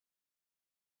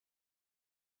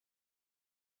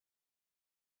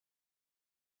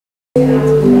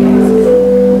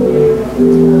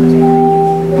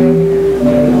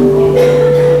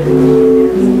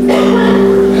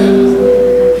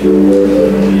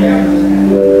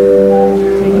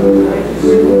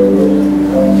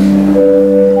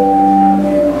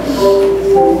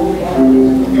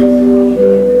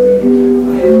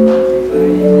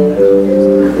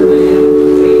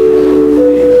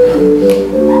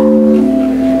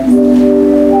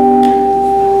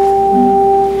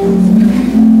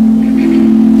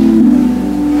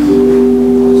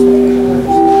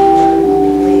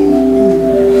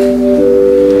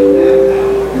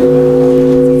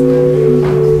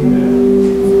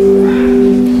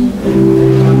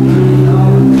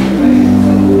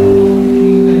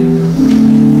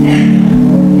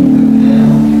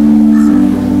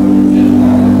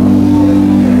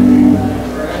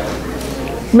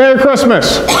Merry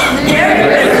Christmas. Merry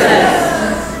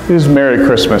Christmas. It is Merry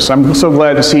Christmas. I'm so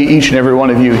glad to see each and every one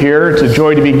of you here. It's a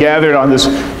joy to be gathered on this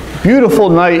beautiful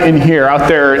night in here. Out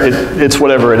there, it's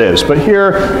whatever it is. But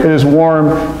here, it is warm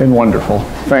and wonderful.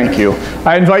 Thank you.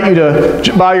 I invite you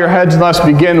to bow your heads and let's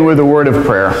begin with a word of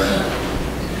prayer.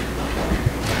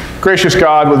 Gracious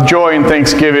God, with joy and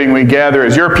thanksgiving, we gather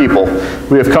as your people.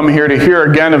 We have come here to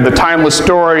hear again of the timeless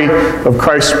story of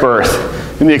Christ's birth.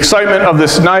 In the excitement of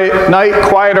this night,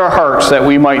 quiet our hearts that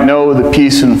we might know the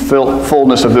peace and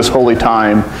fullness of this holy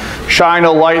time. Shine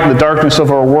a light in the darkness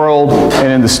of our world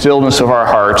and in the stillness of our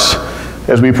hearts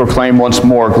as we proclaim once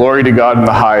more, glory to God in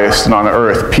the highest, and on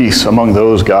earth peace among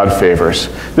those God favors.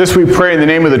 This we pray in the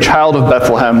name of the child of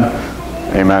Bethlehem.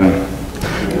 Amen.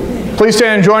 Please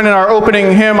stand and join in our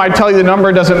opening hymn. I tell you the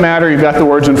number, doesn't matter. You've got the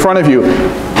words in front of you.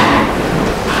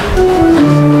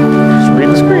 Just read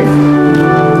the screen.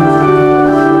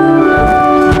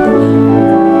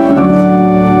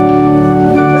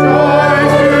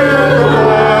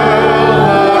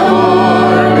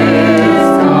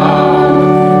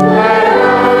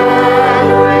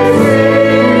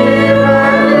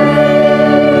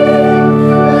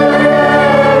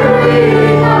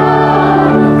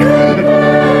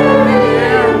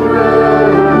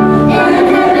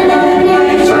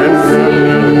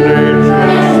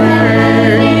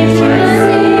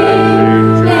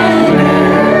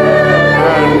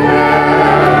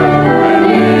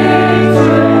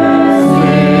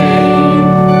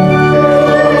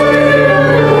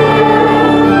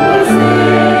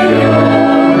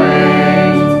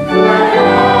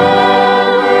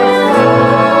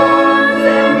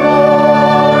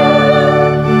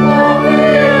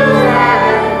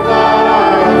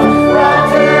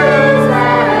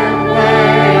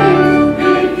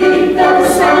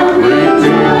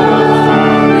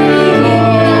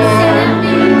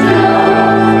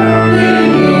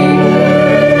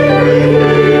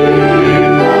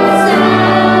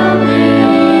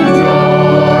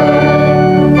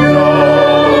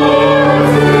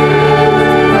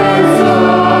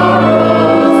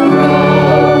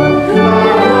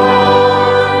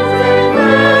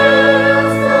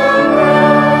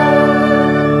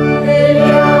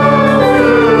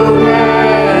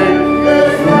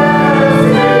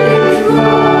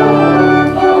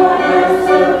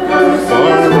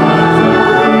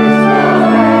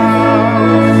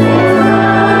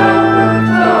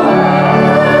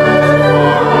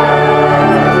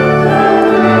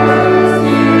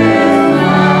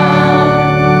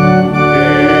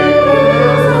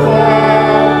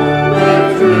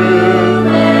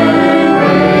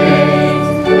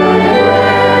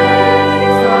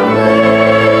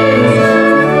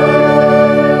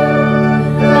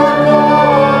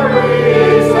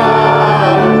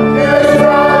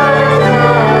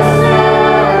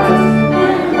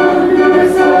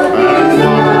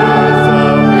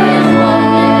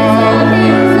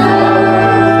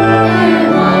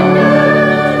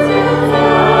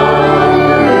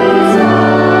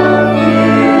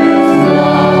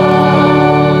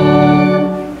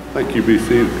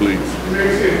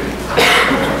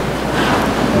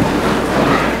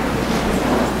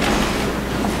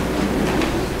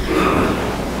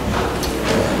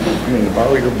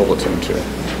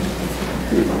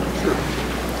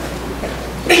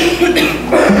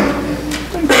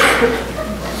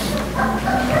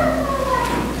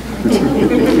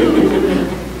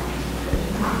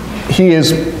 He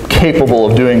is capable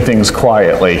of doing things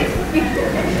quietly.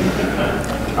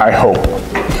 I hope.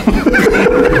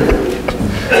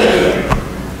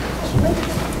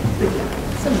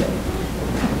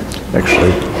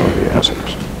 Actually, I'll be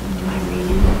answers.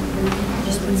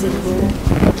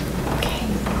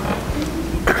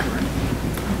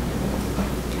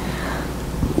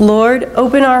 Lord,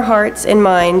 open our hearts and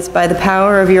minds by the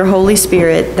power of your Holy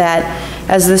Spirit, that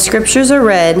As the scriptures are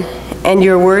read and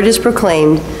your word is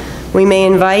proclaimed, we may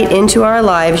invite into our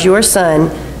lives your Son,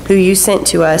 who you sent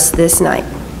to us this night.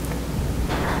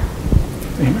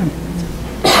 Amen.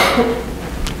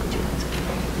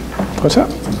 What's that?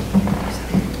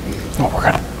 Oh, we're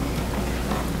gonna.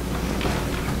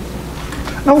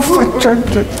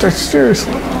 No,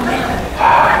 seriously.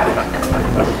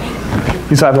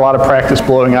 He's had a lot of practice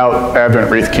blowing out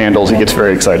Advent wreath candles. He gets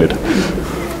very excited.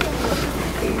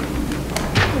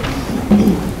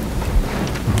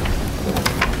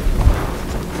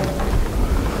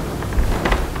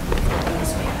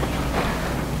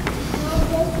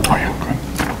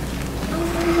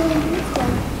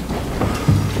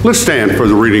 Let's stand for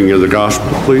the reading of the gospel,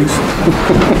 please.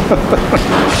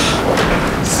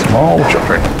 Small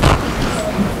children.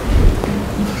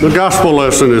 The gospel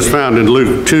lesson is found in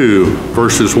Luke 2,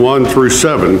 verses 1 through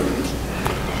 7.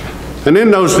 And in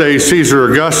those days,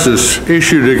 Caesar Augustus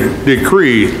issued a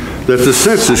decree that the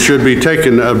census should be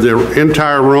taken of the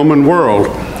entire Roman world.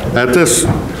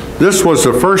 This was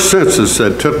the first census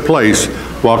that took place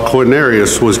while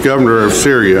Quirinius was governor of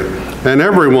Syria, and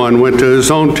everyone went to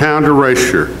his own town to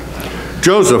register.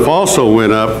 Joseph also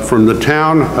went up from the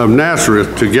town of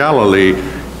Nazareth to Galilee,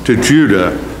 to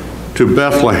Judah, to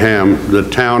Bethlehem, the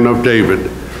town of David,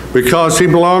 because he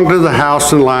belonged to the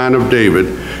house and line of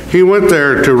David. He went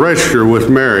there to register with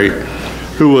Mary,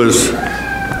 who was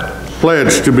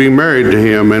pledged to be married to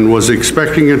him and was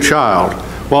expecting a child.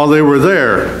 While they were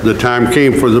there, the time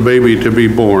came for the baby to be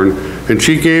born, and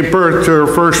she gave birth to her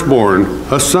firstborn,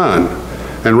 a son,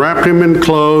 and wrapped him in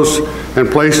clothes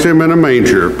and placed him in a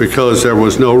manger, because there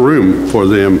was no room for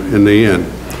them in the inn.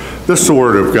 This is the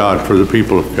word of God for the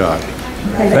people of God.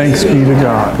 Thanks be to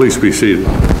God. Please be seated.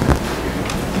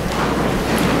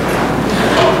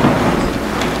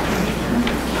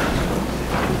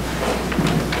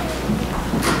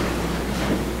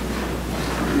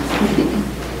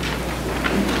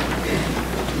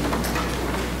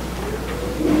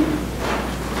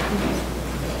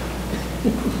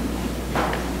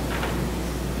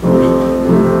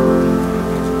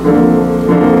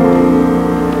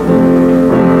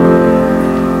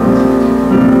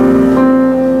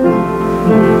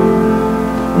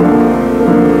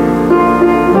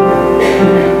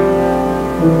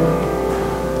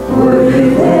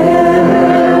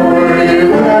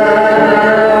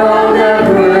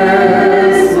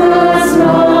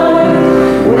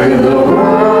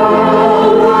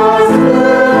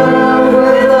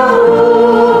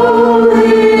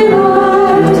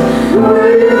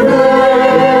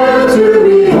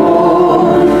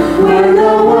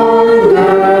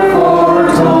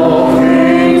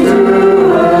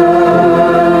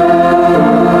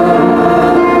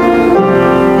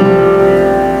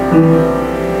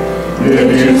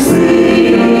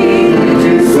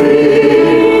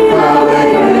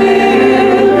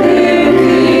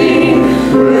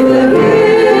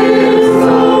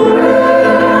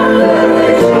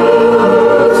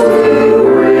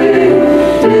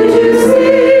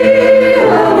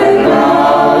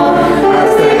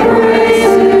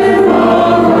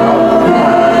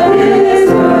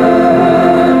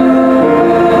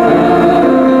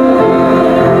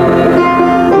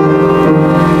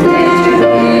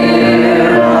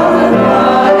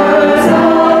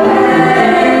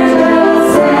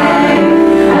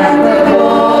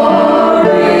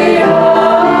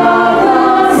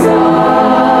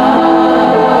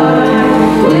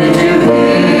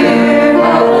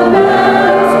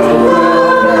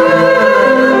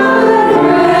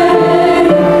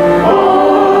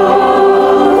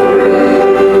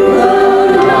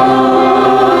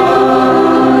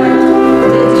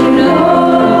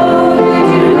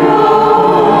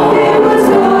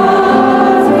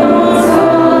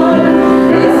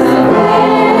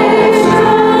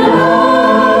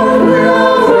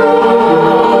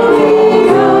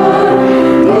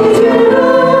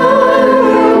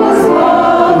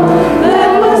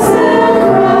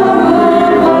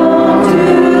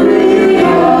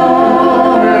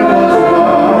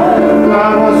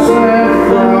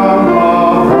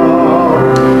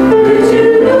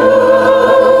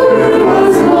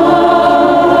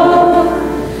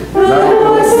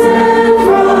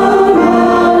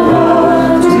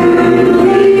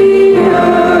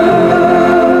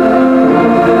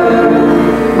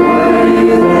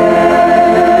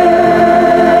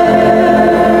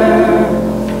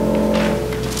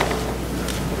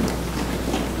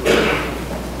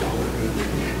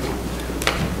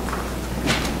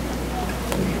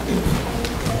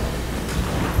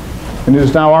 And it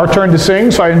is now our turn to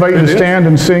sing, so I invite you to stand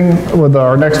and sing with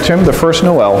our next hymn, the first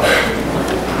Noel.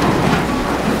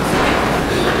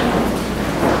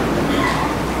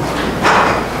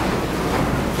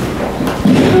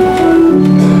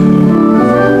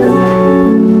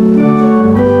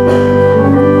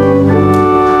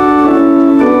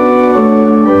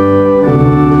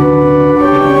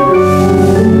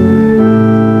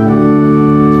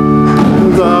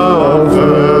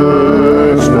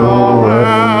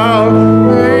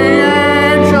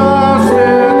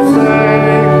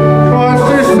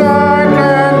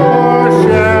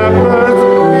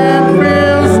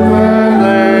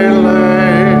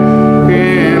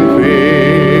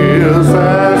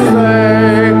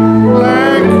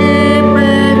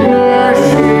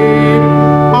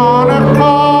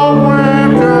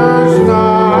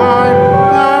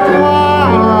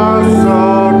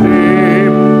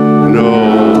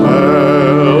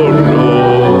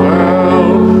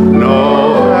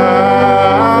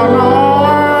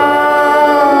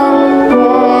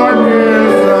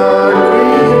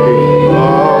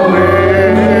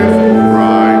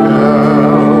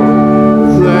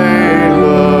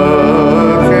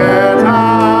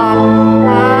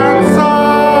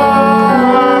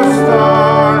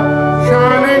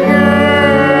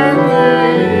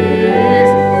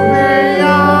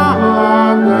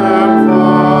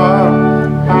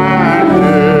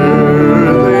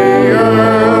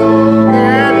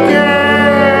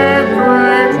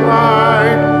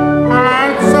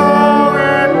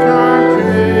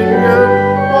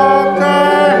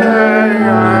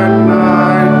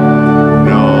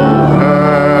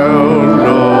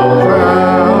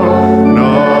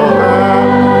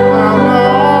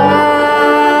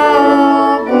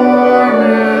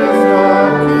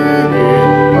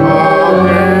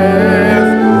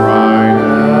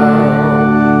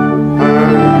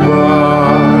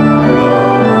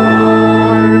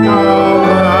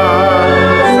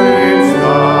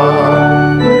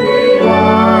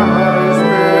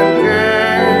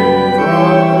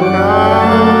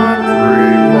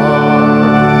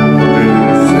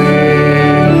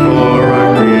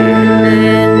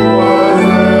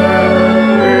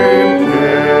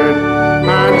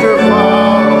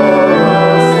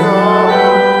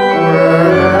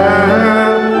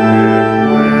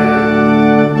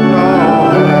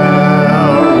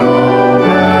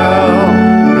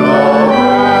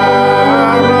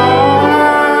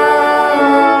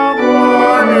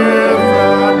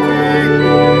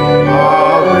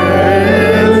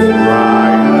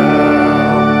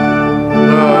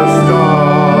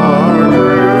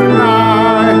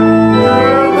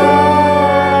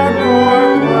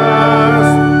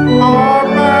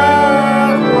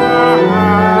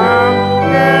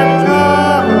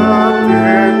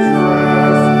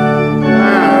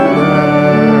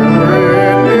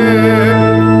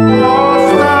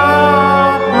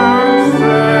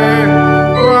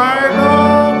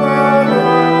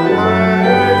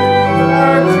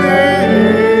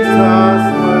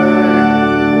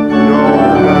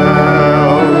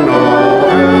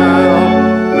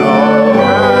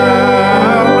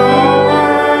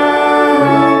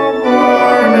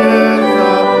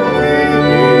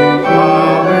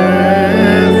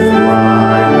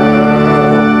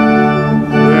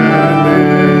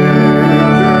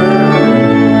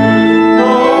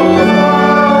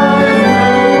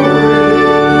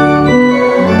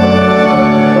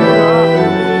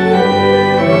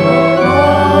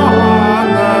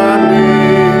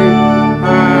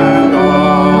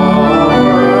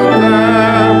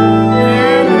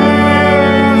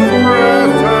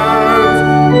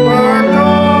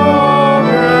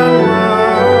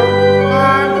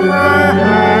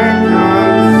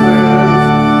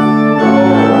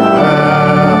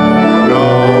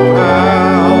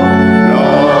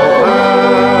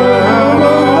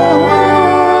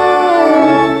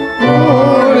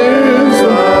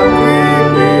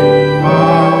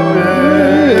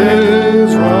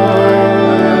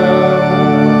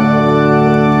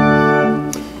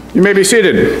 may be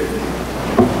seated.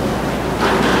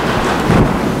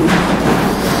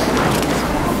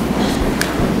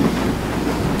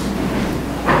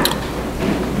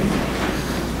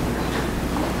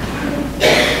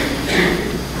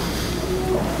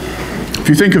 If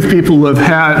you think of people who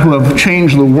have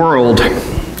changed the world,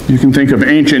 you can think of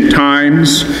ancient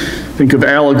times. Think of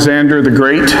Alexander the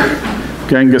Great,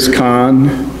 Genghis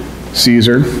Khan,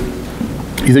 Caesar.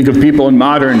 You think of people in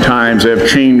modern times that have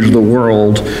changed the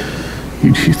world.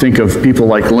 You think of people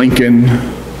like Lincoln,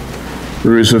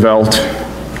 Roosevelt,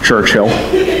 Churchill.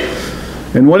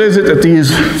 And what is it that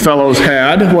these fellows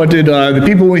had? What did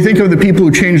when we think of the people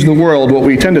who changed the world, what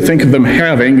we tend to think of them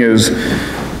having is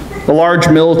a large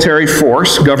military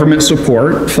force, government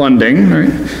support, funding,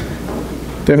 right?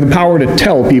 They have the power to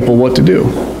tell people what to do.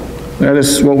 That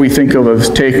is what we think of as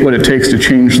what it takes to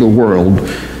change the world.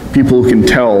 People who can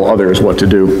tell others what to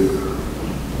do.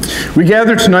 We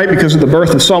gather tonight because of the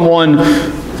birth of someone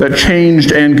that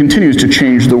changed and continues to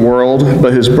change the world,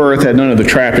 but his birth had none of the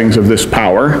trappings of this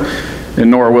power,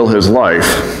 and nor will his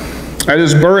life. At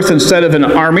his birth, instead of an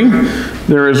army,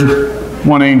 there is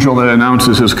one angel that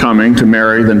announces his coming to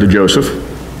Mary, then to Joseph.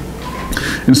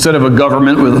 Instead of a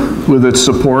government with its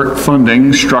support,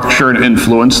 funding, structure, and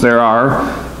influence, there are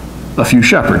a few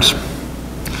shepherds.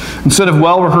 Instead of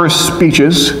well-rehearsed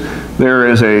speeches, there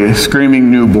is a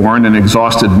screaming newborn, an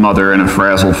exhausted mother, and a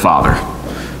frazzled father.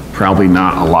 Probably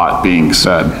not a lot being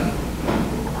said.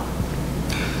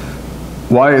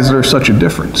 Why is there such a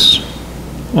difference?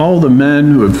 All the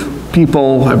men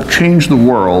people have changed the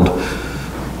world.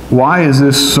 Why is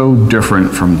this so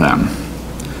different from them?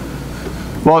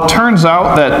 Well, it turns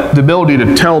out that the ability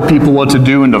to tell people what to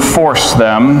do and to force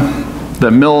them,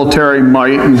 the military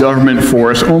might and government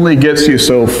force, only gets you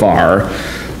so far.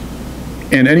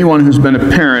 And anyone who's been a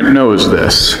parent knows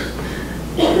this.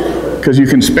 Because you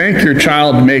can spank your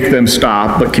child to make them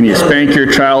stop, but can you spank your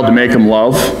child to make them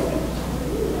love?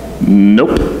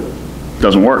 Nope.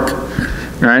 Doesn't work.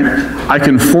 Right? I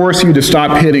can force you to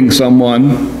stop hitting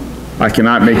someone. I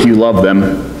cannot make you love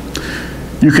them.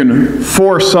 You can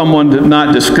force someone to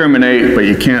not discriminate, but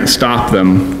you can't stop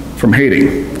them from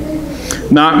hating.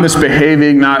 Not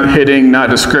misbehaving, not hitting, not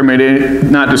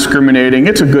discriminating.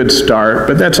 It's a good start,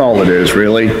 but that's all it is,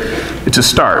 really. It's a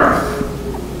start.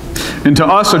 And to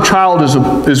us, a child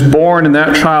is born, and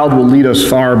that child will lead us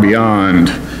far beyond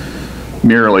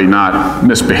merely not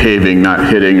misbehaving,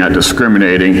 not hitting, not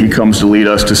discriminating. He comes to lead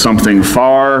us to something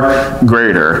far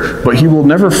greater, but he will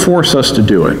never force us to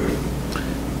do it.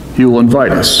 He will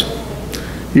invite us.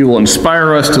 He will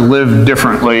inspire us to live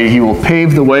differently. He will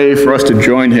pave the way for us to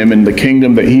join him in the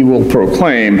kingdom that he will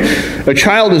proclaim. A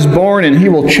child is born, and he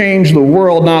will change the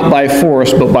world not by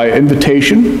force, but by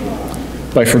invitation,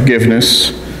 by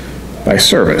forgiveness, by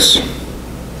service.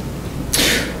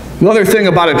 Another thing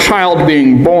about a child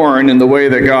being born and the way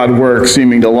that God works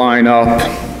seeming to line up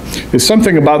is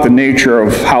something about the nature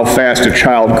of how fast a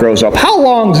child grows up. How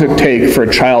long does it take for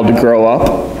a child to grow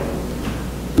up?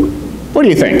 What do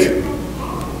you think?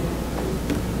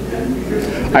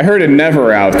 I heard a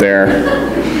never out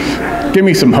there. Give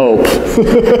me some hope.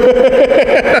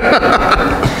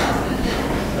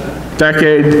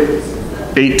 Decade,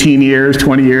 18 years,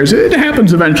 20 years. It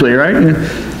happens eventually, right?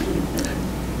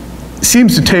 It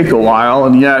seems to take a while,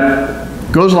 and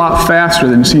yet goes a lot faster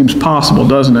than seems possible,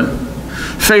 doesn't it?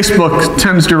 Facebook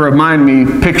tends to remind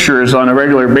me pictures on a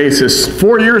regular basis.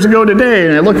 4 years ago today,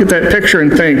 and I look at that picture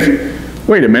and think,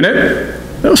 wait a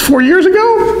minute, that was 4 years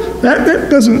ago? That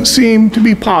doesn't seem to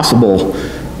be possible.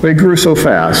 They grew so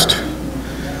fast.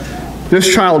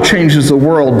 This child changes the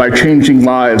world by changing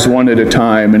lives one at a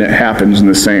time, and it happens in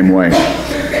the same way.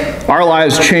 Our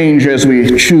lives change as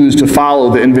we choose to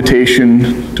follow the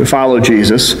invitation to follow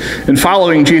Jesus. And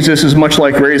following Jesus is much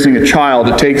like raising a child.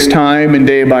 It takes time, and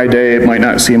day by day it might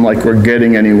not seem like we're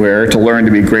getting anywhere to learn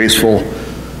to be graceful,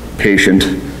 patient,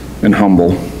 and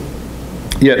humble.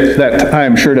 Yet that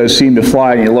time sure does seem to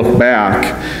fly, and you look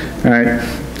back, right?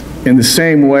 In the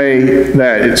same way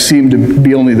that it seemed to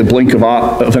be only the blink of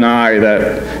an eye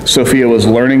that Sophia was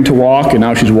learning to walk, and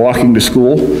now she's walking to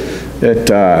school, it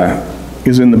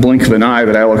is in the blink of an eye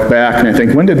that I look back and I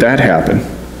think, when did that happen?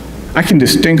 I can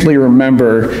distinctly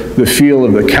remember the feel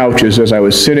of the couches as I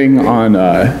was sitting on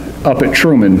up at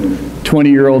Truman,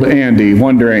 20-year-old Andy,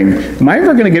 wondering, am I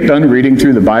ever going to get done reading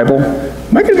through the Bible?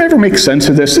 Am I going to ever make sense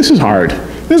of this? This is hard.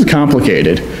 This is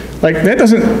complicated. Like,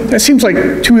 that seems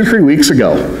like 2 or 3 weeks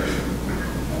ago.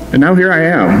 And now here I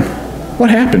am.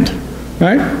 What happened?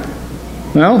 Right?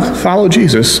 Well, follow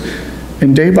Jesus,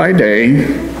 and day by day,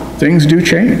 things do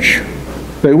change.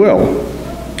 They will,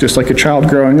 just like a child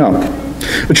growing up.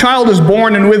 The child is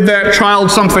born, and with that child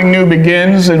something new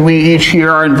begins, and we each here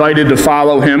are invited to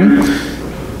follow him.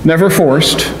 Never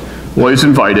forced, always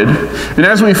invited. And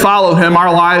as we follow him,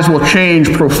 our lives will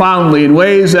change profoundly in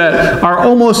ways that are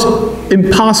almost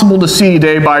impossible to see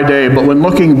day by day. But when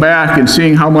looking back and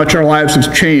seeing how much our lives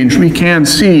have changed, we can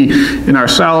see in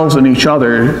ourselves and each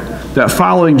other that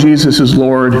following Jesus as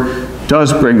Lord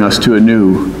does bring us to a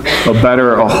new, a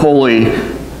better, a holy,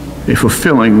 a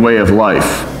fulfilling way of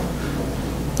life.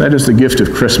 That is the gift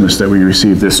of Christmas that we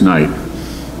receive this night.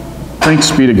 Thanks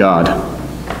be to God.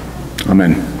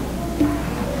 Amen.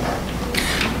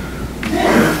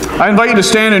 I invite you to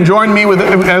stand and join me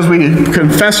as we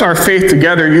confess our faith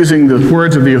together using the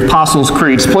words of the Apostles'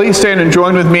 Creeds. Please stand and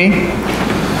join with me.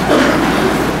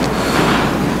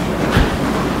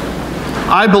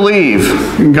 I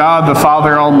believe in God the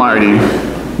Father Almighty,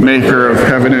 maker of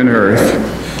heaven and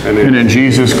earth, and in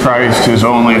Jesus Christ, his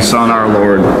only Son, our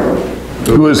Lord,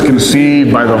 who was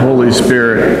conceived by the Holy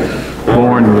Spirit,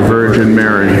 born of the Virgin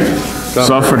Mary,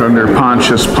 suffered under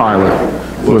Pontius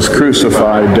Pilate, was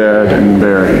crucified, dead, and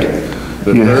buried.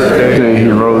 The third day he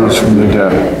rose from the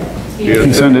dead. He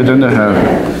ascended into heaven,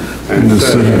 and is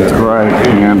seated at the right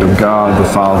hand of God the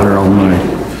Father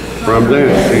Almighty. From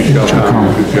thence he shall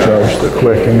come to judge the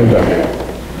quick and the dead.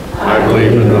 I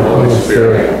believe in the Holy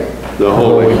Spirit, the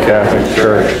Holy Catholic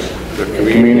Church, the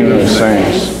communion of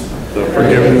saints, the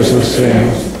forgiveness of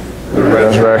sins, the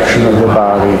resurrection of the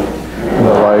body, and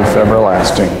the life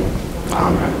everlasting.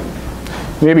 Amen.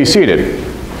 You may be seated.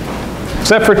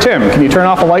 Except for Tim, can you turn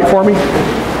off a light for me?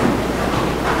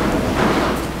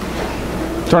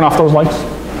 Turn off those lights.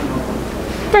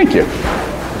 Thank you.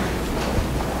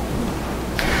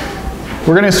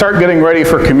 We're going to start getting ready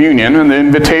for communion, and the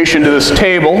invitation to this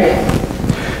table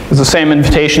is the same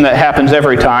invitation that happens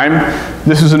every time.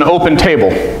 This is an open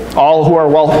table. All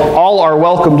are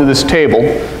welcome to this table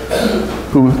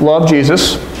who love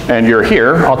Jesus, and you're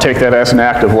here. I'll take that as an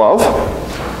act of love.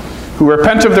 Who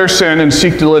repent of their sin and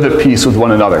seek to live at peace with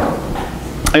one another.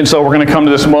 And so we're going to come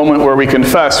to this moment where we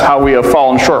confess how we have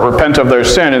fallen short, repent of their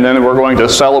sin, and then we're going to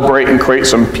celebrate and create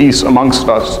some peace amongst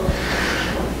us.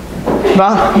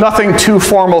 Nothing too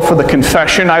formal for the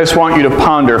confession. I just want you to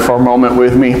ponder for a moment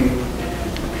with me.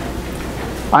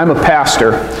 I'm a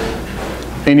pastor,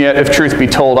 and yet, if truth be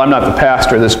told, I'm not the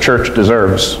pastor this church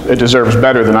deserves. It deserves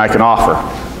better than I can offer.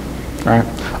 Right?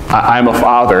 I'm a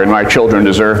father, and my children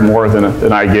deserve more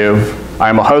than I give.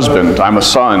 I'm a husband. I'm a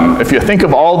son. If you think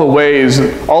of all the ways,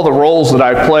 all the roles that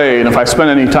I play, and if I spend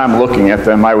any time looking at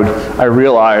them, I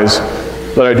realize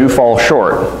that I do fall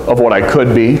short of what I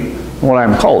could be and what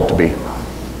I'm called to be.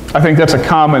 I think that's a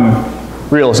common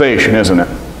realization, isn't it?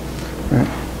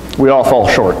 Right? We all fall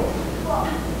short.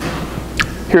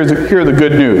 Here are the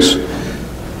good news.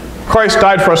 Christ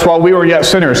died for us while we were yet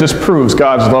sinners. This proves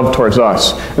God's love towards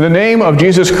us. In the name of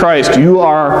Jesus Christ, you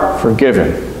are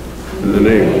forgiven. In the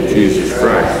name of Jesus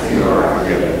Christ, you are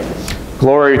forgiven.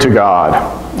 Glory to God.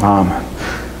 Amen.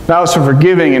 Now, as for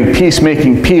forgiving and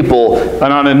peacemaking people,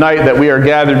 and on a night that we are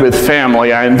gathered with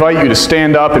family, I invite you to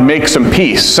stand up and make some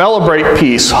peace. Celebrate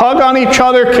peace. Hug on each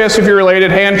other, kiss if you're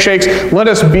related, handshakes. Let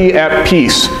us be at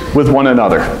peace with one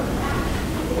another.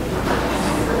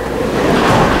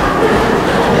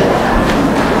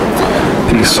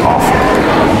 Peace offering.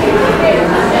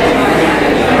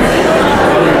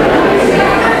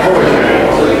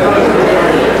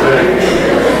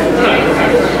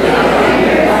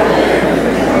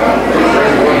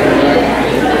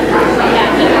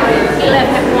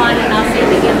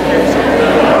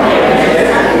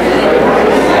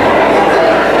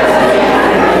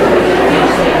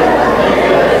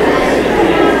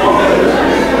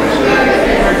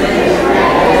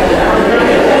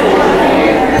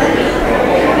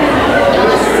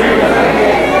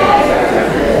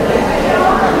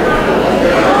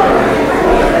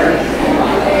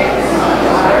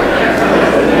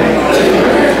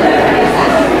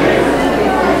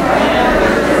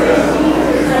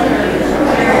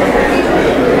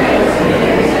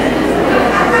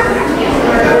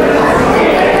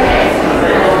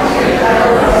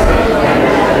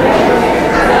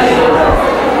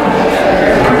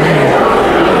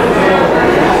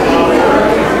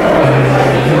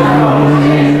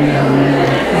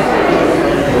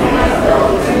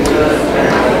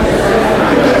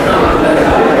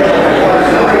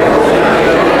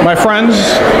 My friends,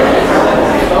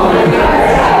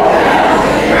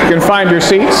 you can find your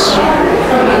seats.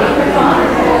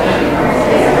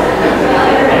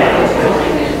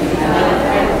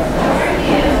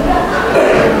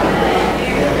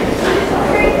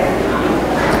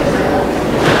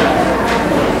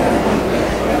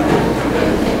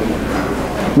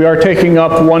 We are taking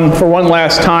up for one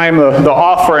last time the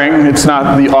offering. It's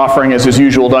not the offering as is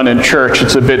usual done in church.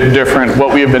 It's a bit different.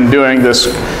 What we have been doing this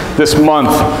month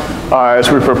as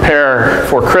we prepare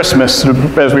for Christmas,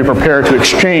 as we prepare to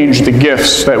exchange the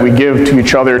gifts that we give to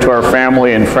each other, to our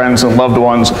family and friends and loved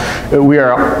ones.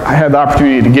 I had the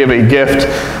opportunity to give a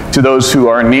gift to those who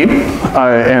are in need,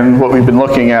 and what we've been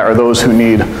looking at are those who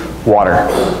need water.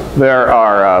 There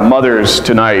are mothers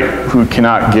tonight who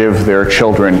cannot give their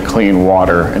children clean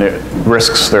water, and it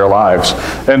risks their lives.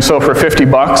 And so for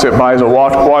 $50, it buys a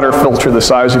water filter the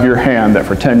size of your hand that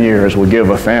for 10 years will give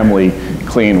a family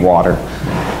clean water.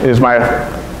 It is my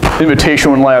invitation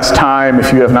one last time,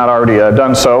 if you have not already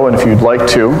done so, and if you'd like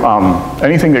to,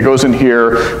 anything that goes in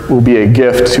here will be a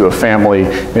gift to a family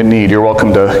in need. You're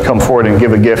welcome to come forward and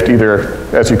give a gift either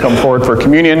as you come forward for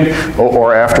communion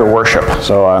or after worship.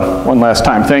 So one last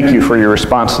time, thank you for your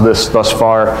response to this thus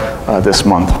far this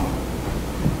month.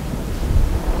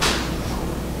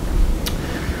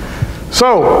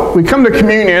 So we come to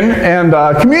communion, and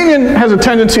communion has a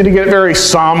tendency to get very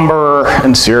somber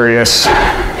and serious.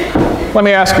 Let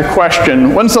me ask a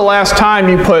question. When's the last time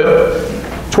you put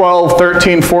 12,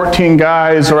 13, 14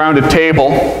 guys around a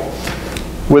table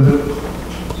with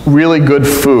really good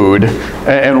food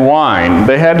and wine?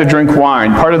 They had to drink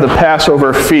wine. Part of the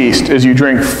Passover feast is you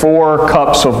drink 4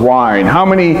 cups of wine. How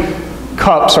many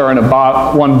cups are in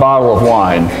one bottle of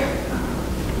wine?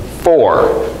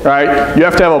 4, right? You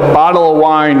have to have a bottle of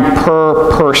wine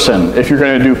per person if you're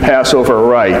going to do Passover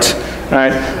right.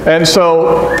 Right? And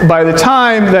so by the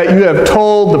time that you have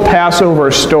told the Passover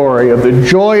story of the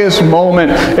joyous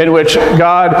moment in which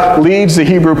God leads the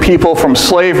Hebrew people from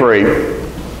slavery,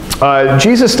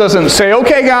 Jesus doesn't say,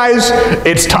 okay guys,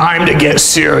 it's time to get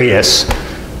serious.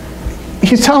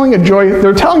 They're telling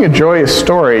a joyous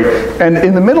story, and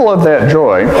in the middle of that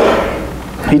joy,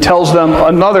 he tells them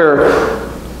another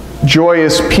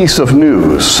joyous piece of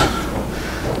news.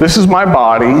 This is my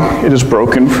body, it is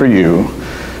broken for you.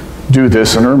 Do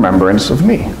this in remembrance of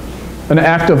me. An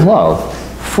act of love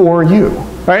for you.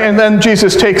 Right? And then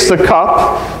Jesus takes the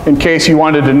cup, in case you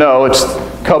wanted to know, it's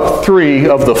cup 3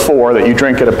 of the 4 that you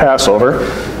drink at a Passover,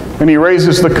 and he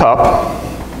raises the cup,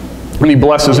 and he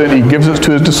blesses it, and he gives it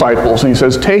to his disciples, and he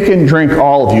says, take and drink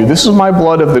all of you. This is my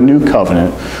blood of the new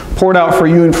covenant, poured out for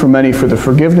you and for many for the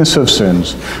forgiveness of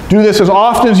sins. Do this as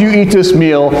often as you eat this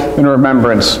meal in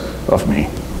remembrance of me.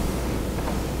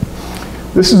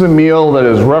 This is a meal that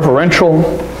is reverential,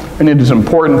 and it is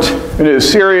important, and it is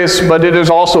serious, but it is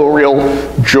also a real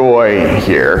joy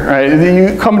here. Right?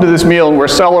 You come to this meal, and we're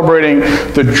celebrating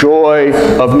the joy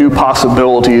of new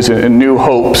possibilities and new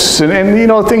hopes. And you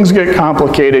know, things get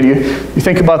complicated. You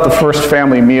think about the first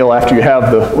family meal after you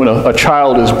have when a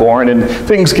child is born, and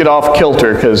things get off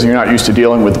kilter because you're not used to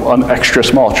dealing with an extra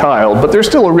small child, but there's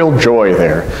still a real joy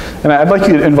there. And I'd like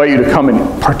to invite you to come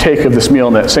and partake of this meal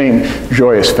in that same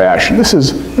joyous fashion. This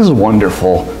is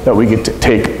wonderful that we get to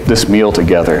take this meal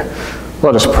together.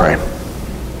 Let us pray.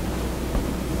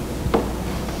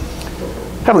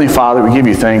 Heavenly Father, we give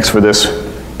you thanks for this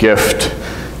gift.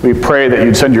 We pray that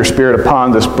you'd send your Spirit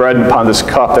upon this bread and upon this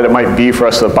cup, that it might be for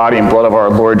us the body and blood of our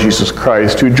Lord Jesus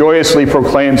Christ, who joyously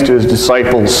proclaims to his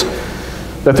disciples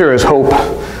that there is hope,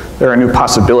 there are new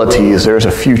possibilities, there is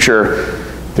a future,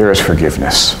 there is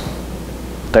forgiveness.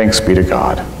 Thanks be to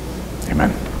God.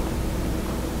 Amen.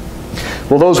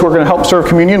 Will those who are going to help serve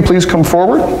communion please come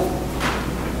forward?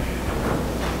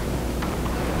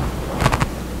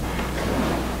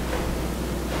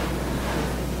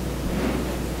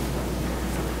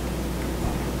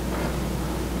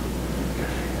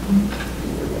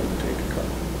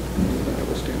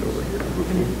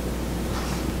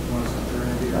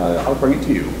 I'll bring it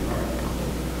to you.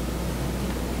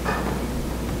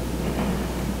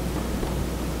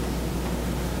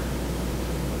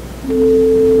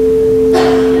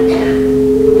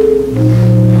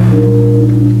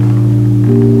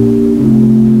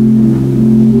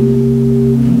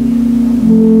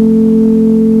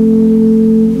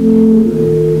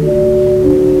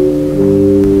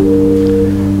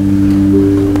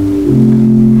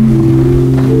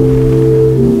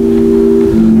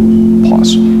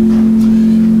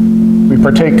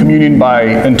 Partake communion by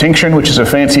intinction, which is a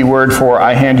fancy word for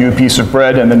I hand you a piece of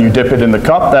bread and then you dip it in the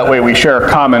cup. That way we share a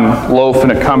common loaf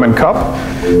and a common cup.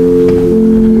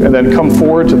 And then come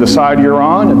forward to the side you're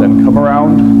on, and then come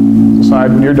around the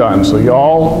side when you're done. So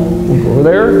y'all will go over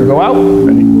there, go out,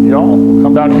 and y'all will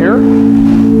come down here.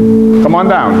 Come on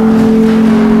down.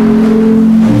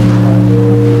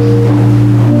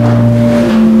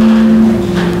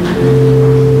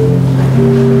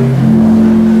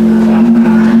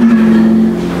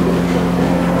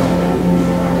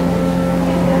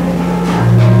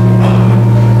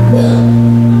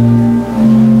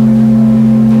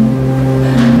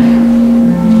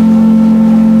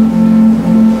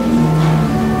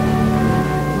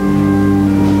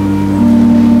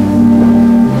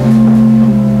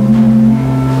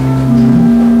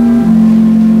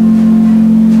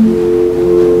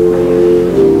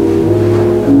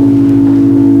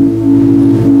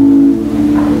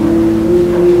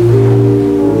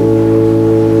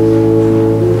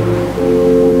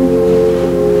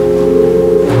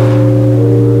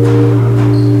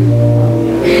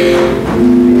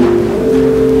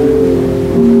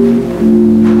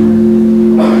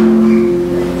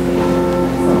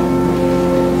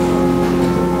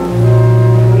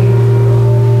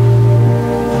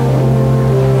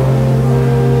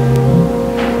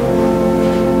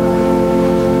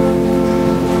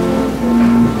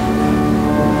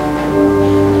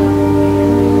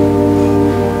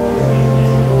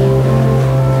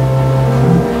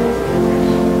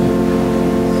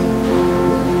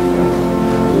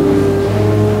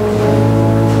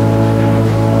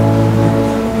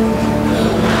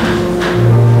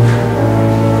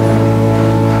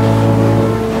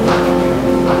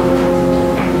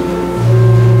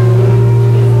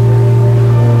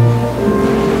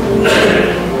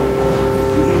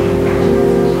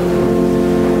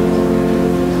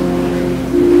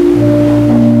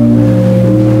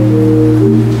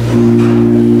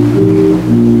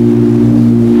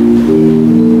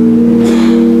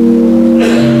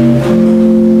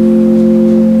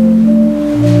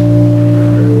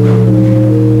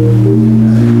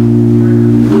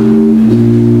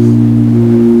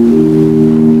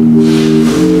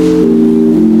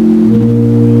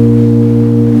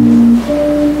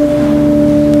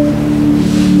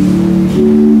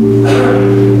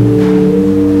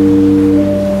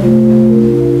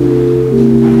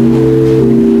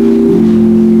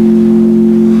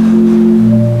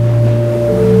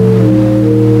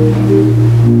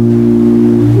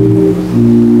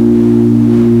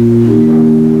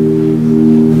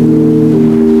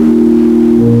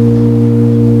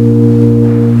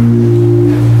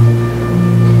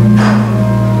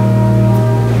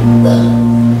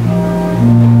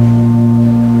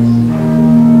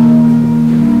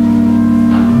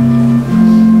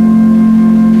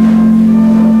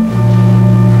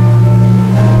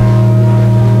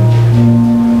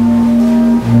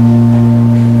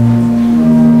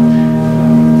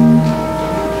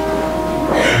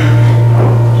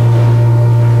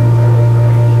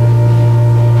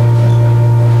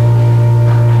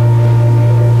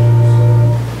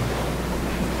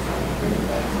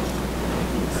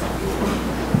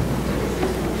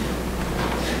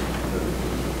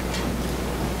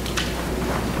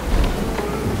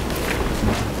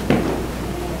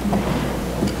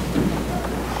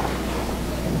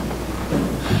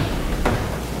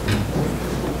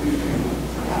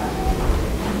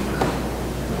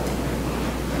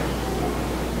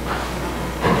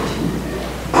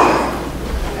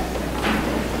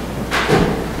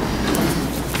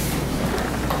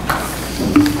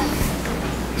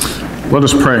 Let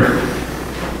us pray.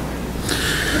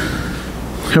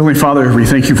 Heavenly Father, we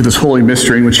thank you for this holy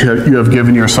mystery in which you have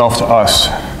given yourself to us.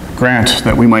 Grant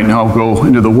that we might now go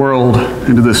into the world,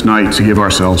 into this night, to give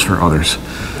ourselves for others.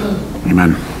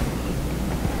 Amen.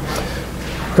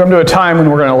 Come to a time when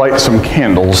we're going to light some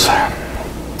candles.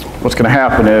 What's going to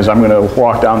happen is I'm going to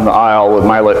walk down the aisle with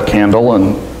my lit candle,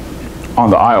 and on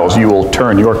the aisles you will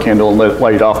turn your candle and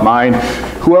light off mine.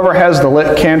 Whoever has the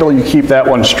lit candle, you keep that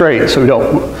one straight so we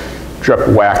don't drip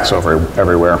wax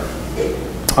everywhere.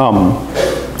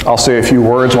 I'll say a few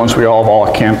words once we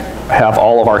have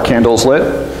all of our candles lit,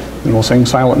 and we'll sing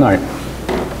Silent Night.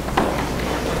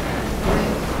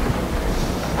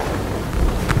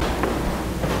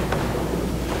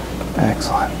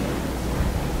 Excellent.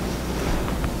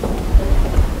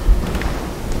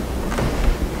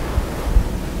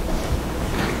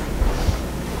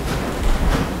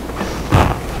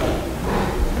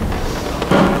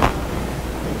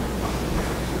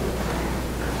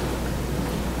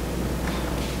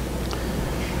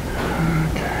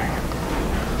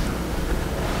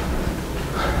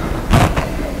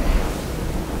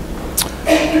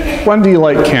 When do you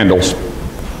light candles?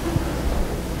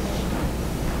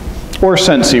 Or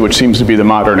Scentsy, which seems to be the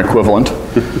modern equivalent.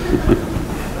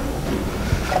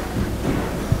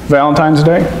 Valentine's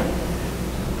Day?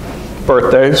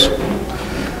 Birthdays?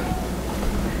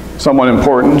 Someone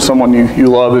important, someone you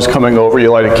love is coming over, you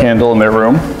light a candle in their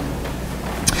room.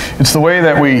 It's the way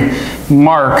that we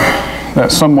mark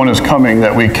that someone is coming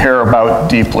that we care about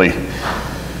deeply.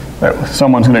 That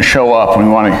someone's going to show up and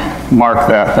we want to mark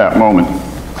that moment.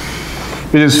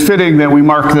 It is fitting that we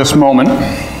mark this moment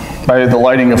by the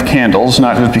lighting of candles,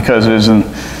 not just because it is in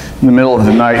the middle of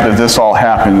the night that this all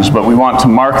happens, but we want to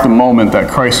mark the moment that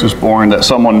Christ is born, that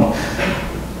someone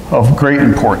of great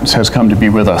importance has come to be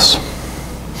with us.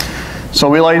 So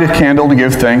we light a candle to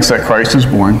give thanks that Christ is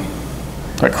born,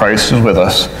 that Christ is with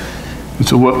us.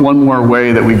 It's one more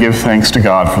way that we give thanks to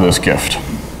God for this gift.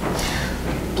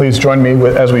 Please join me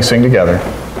as we sing together.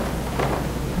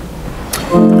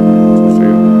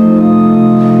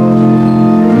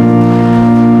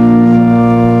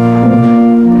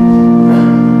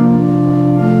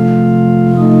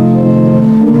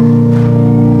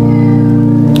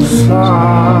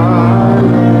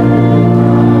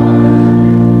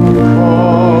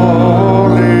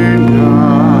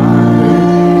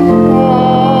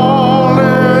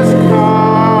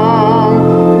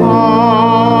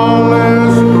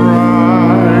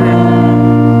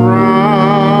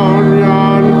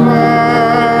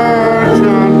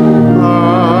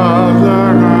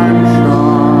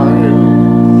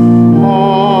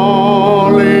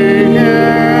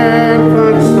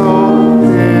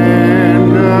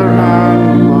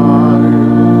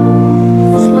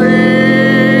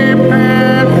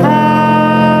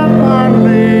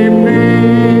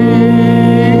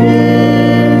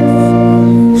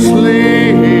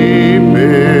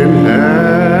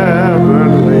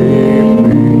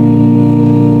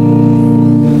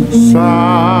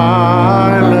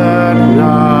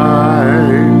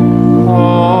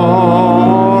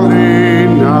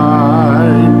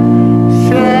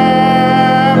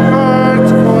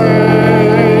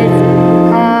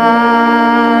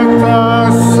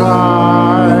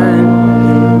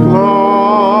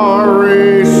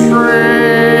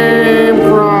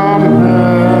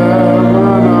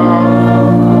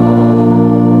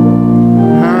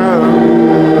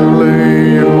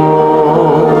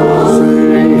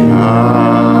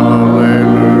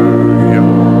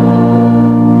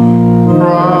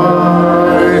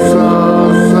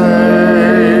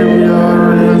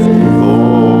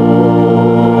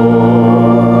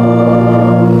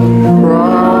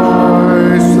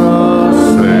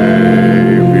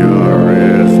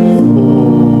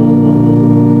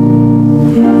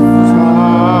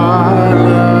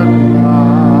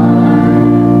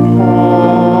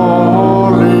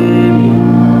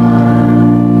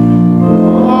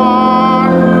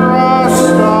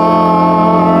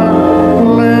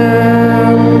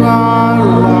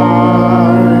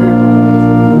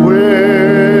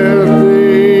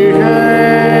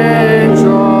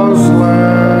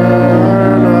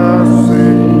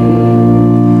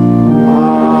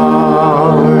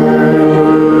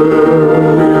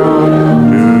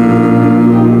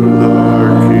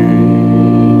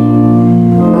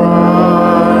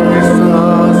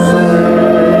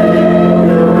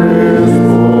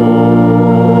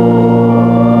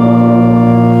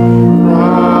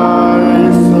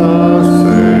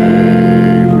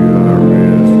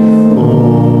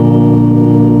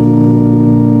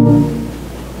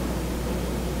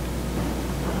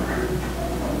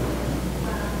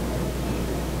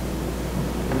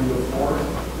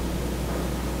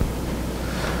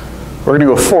 We're going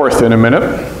to go forth in a minute.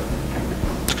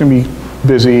 It's going to be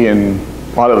busy, and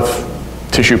a lot of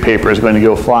tissue paper is going to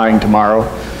go flying tomorrow.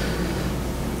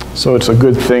 So it's a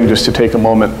good thing just to take a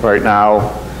moment right now,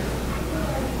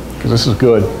 because this is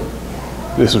good.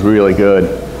 This is really good.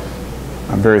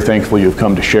 I'm very thankful you've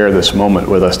come to share this moment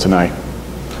with us tonight.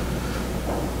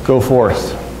 Go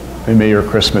forth, and may your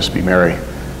Christmas be merry.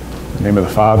 In the name of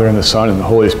the Father, and the Son, and the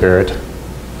Holy Spirit.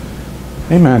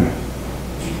 Amen.